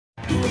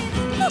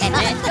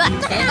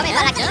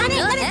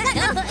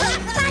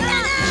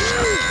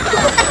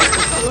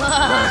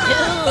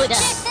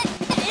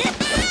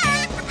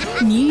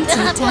New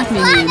Tic Tac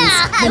minions.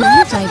 The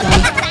new flavor.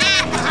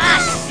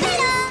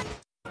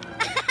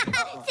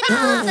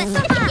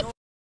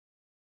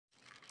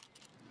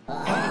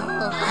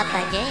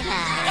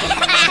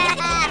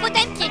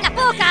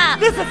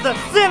 This is the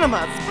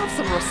cinemas! Have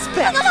some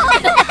respect!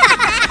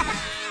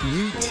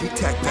 New Tic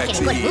Tac packs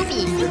are here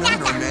in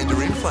banana and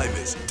mandarin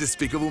flavours.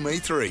 Despicable Me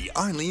 3,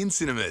 only in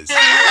cinemas.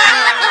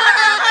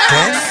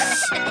 Klein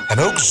en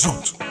ook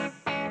zoet.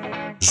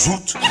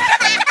 Zoet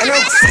en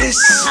ook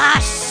fris.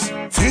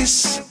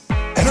 Fris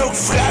en ook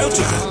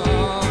fruitig.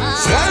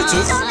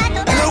 Fruitig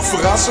en ook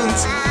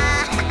verrassend.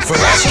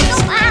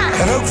 Verrassend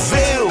en ook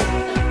veel.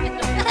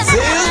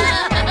 Veel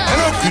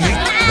en ook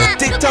uniek. Met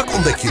Tic Tac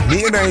ontdek je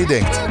meer dan je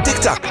denkt. Tic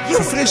Tac,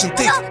 verfrissend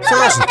tik,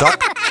 verrassend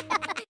tak.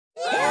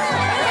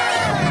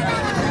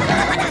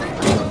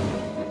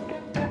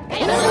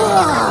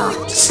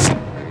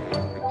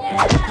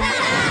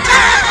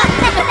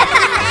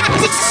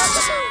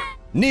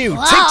 New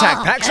Tic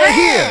Tac packs are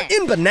here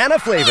in banana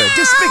flavor.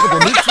 Despicable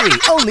Me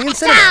 3, only in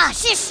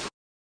cinemas.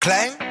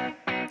 Klein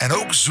en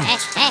ook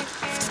zoet.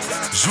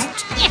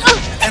 Zoet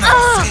en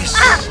ook fris.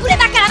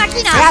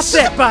 That's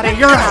it, buddy!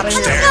 You're out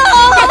of here!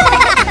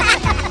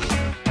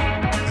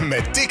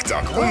 Met Tic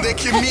Tac ontdek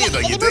je meer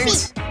dan je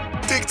denkt.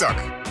 Tic Tac,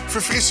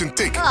 verfrissend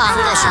tik,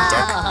 verrassend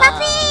tak.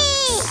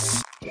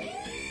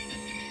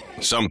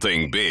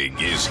 Something big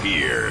is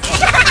here.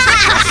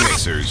 Snack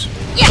mixers.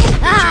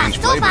 Change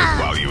flavor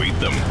while you eat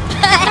them.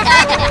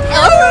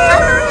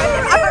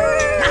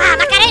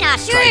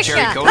 Try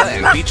cherry cola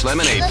and peach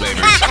lemonade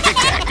flavors. Tic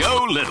Tac,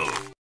 go little.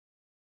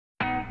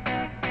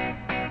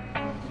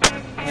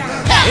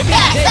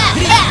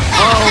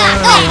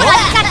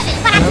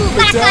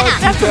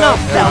 That's enough,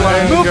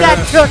 fella! Move that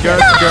cookie!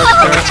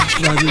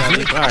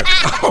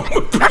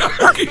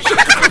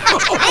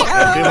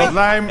 Heb je wat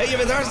lijm? Je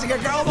bent hartstikke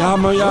kaal. Ja,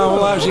 maar ja,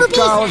 als je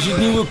kaal is het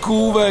nieuwe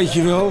cool, weet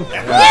je wel.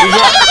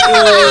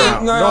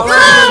 Nou ja,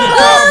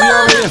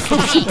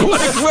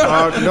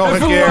 Nog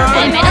een keer.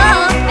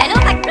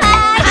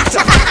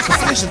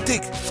 Verfrissend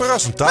tik,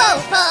 verrassend tak.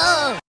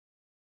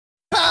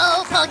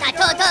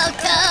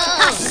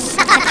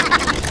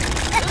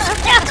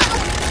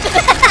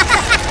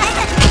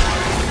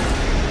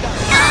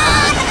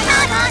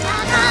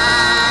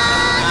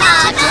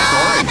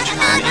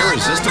 An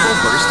irresistible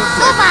burst of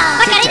flavor.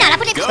 Tic Tac,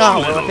 go Oh,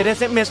 well, little. if it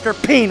isn't Mr.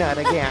 Peanut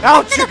again.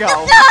 Out you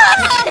go!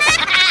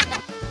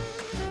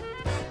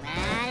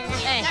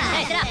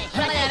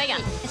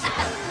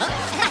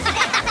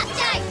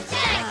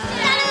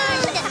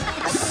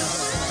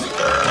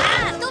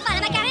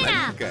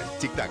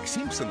 Тик-так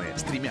Симпсоны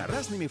с 3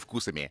 разными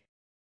вкусами.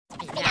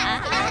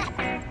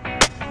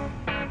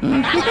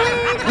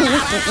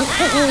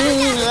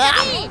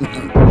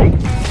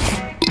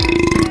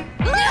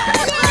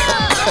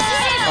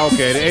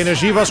 Oké, de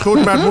energie was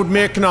goed, maar het moet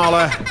meer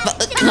knallen.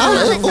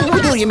 Knallen? Hoe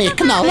bedoel je meer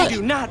knallen?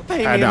 Do not pay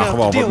me En dan enough to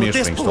gewoon deal wat meer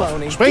with this springstof.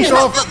 baloney.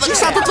 Springstof!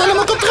 Staat het wel in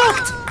mijn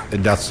contract?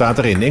 Dat staat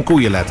erin, in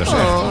koeienletters. Hè.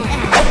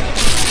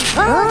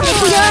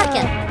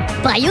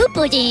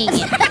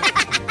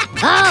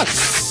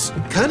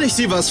 Kann ich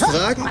Sie was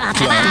fragen? Klar.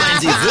 Meinen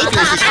Sie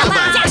wirklich, ich habe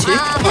einen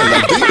Tick?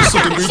 Allerdings,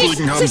 und im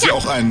Übrigen haben Sie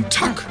auch einen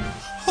Tack.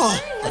 Oh.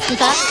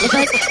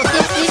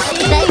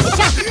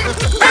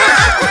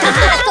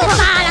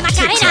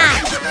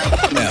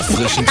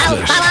 Erfrischend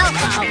frisch.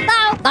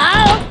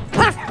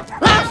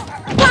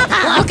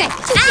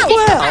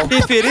 Well,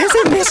 if it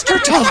isn't Mr.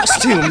 Talks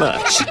Too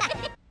Much.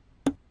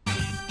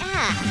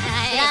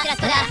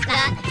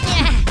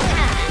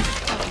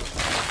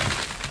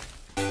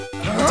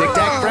 Tic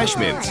Tac Fresh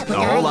Mint. A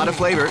whole lot of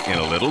flavor in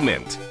a little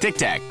mint. Tic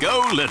Tac,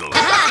 go little.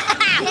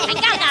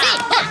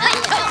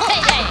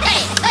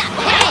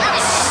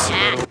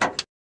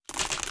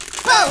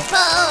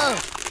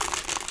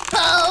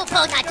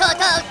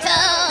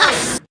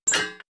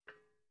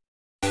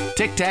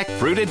 Tic Tac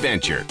Fruit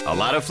Adventure. A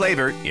lot of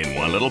flavor in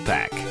one little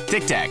pack.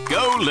 Tic Tac,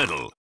 go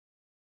little.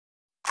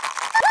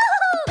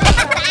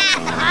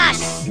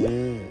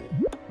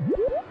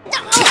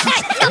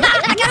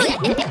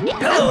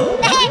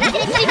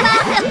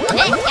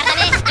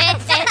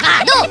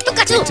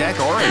 Tic Tac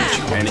Orange.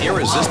 An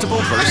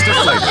irresistible burst of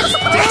flavor.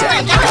 Tic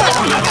Tac, go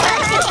little.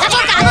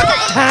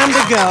 Time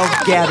to go,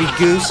 Gabby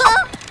Goose.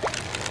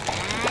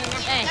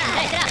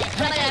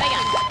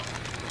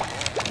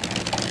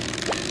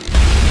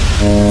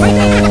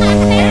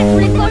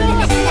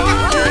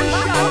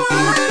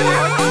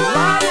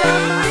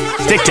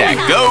 Tic Tac,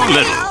 go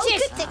little.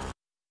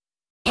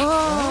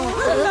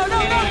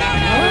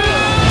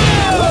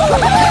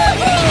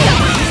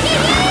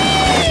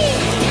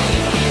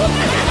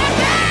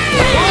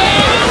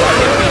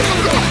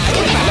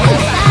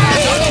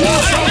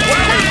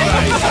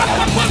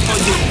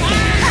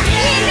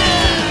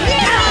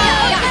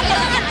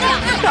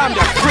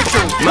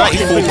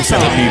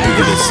 Percent of people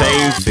do the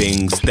same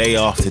things day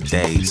after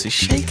day, so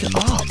shake it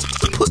up.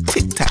 Put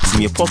Tic Tacs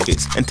in your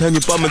pockets and turn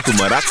your bum into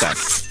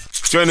maracas.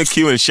 join the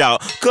queue and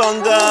shout,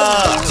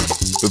 Conga!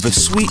 With a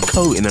sweet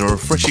coating and a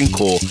refreshing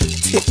core,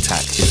 Tic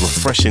Tac is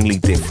refreshingly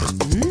different.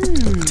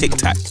 Tic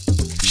Tac.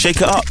 Shake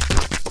it up.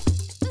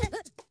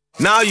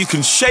 Now you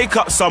can shake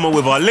up summer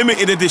with our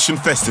limited edition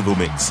festival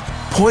mix.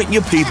 Point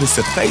your peepers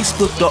to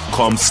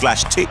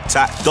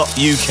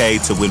facebook.com/tictac.uk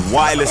to win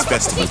wireless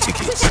festival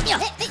tickets.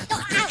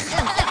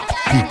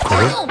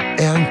 Piccolo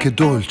è anche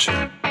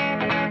dolce.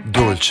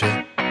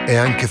 Dolce è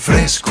anche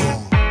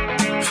fresco.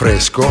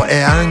 Fresco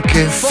è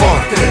anche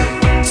forte.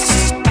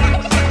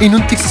 In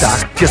un Tic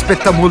Tac ti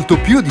aspetta molto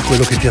più di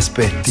quello che ti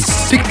aspetti.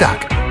 Tic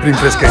Tac,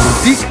 rinfresca in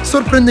un tic,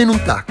 sorprende in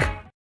un tac.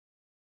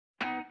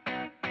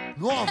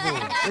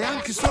 Nuovo e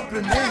anche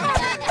sorprendente.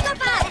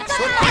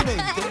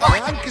 Sorprendente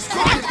e anche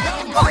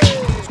sconcertante.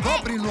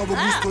 Scopri il nuovo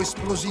gusto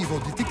esplosivo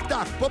di Tic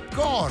Tac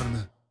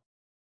Popcorn.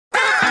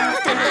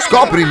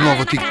 Scopri il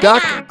nuovo Tic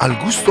Tac al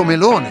gusto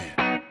melone.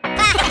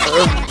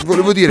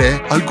 Volevo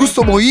dire al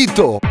gusto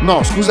mojito.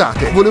 No,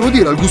 scusate, volevo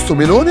dire al gusto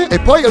melone e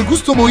poi al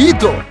gusto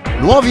mojito.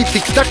 Nuovi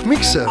Tic Tac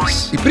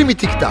Mixers. I primi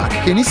Tic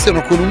Tac che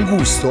iniziano con un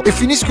gusto e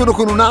finiscono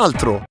con un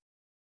altro.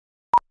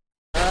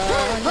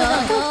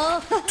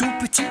 Tout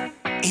petit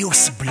et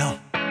aussi blanc.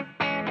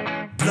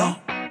 Blanc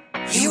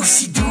et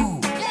aussi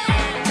doux.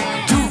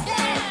 Doux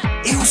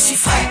et aussi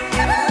frais.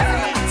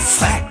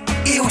 Frais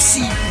et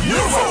aussi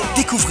nouveau.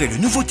 Découvrez le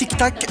nouveau Tic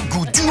Tac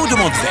goût duo de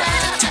menthe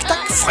verte. Tic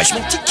Tac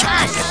fraîchement tic,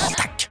 complètement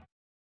tac.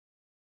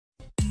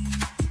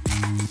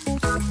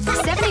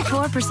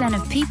 74%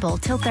 of people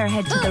tilt their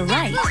head to the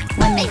right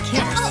when they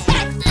kiss.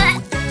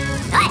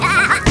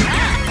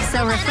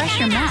 So refresh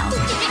your mouth.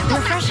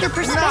 Refresh your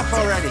perspective. Enough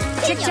already.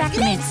 Tic Tac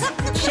Mints.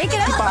 Shake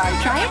it up.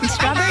 Try it in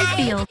Strawberry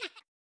Field.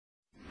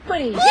 What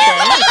do you say?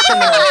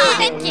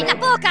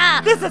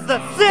 This is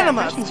the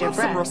cinema. Have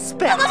some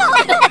respect.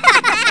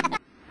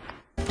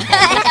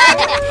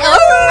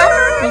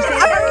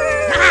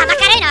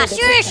 Macarena,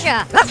 shush!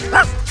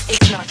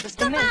 It's not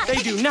just a minute.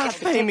 They do not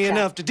pay me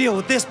enough to deal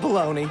with this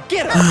baloney.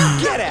 Get up,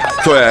 get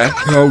out. To je?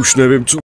 Já už nevím, co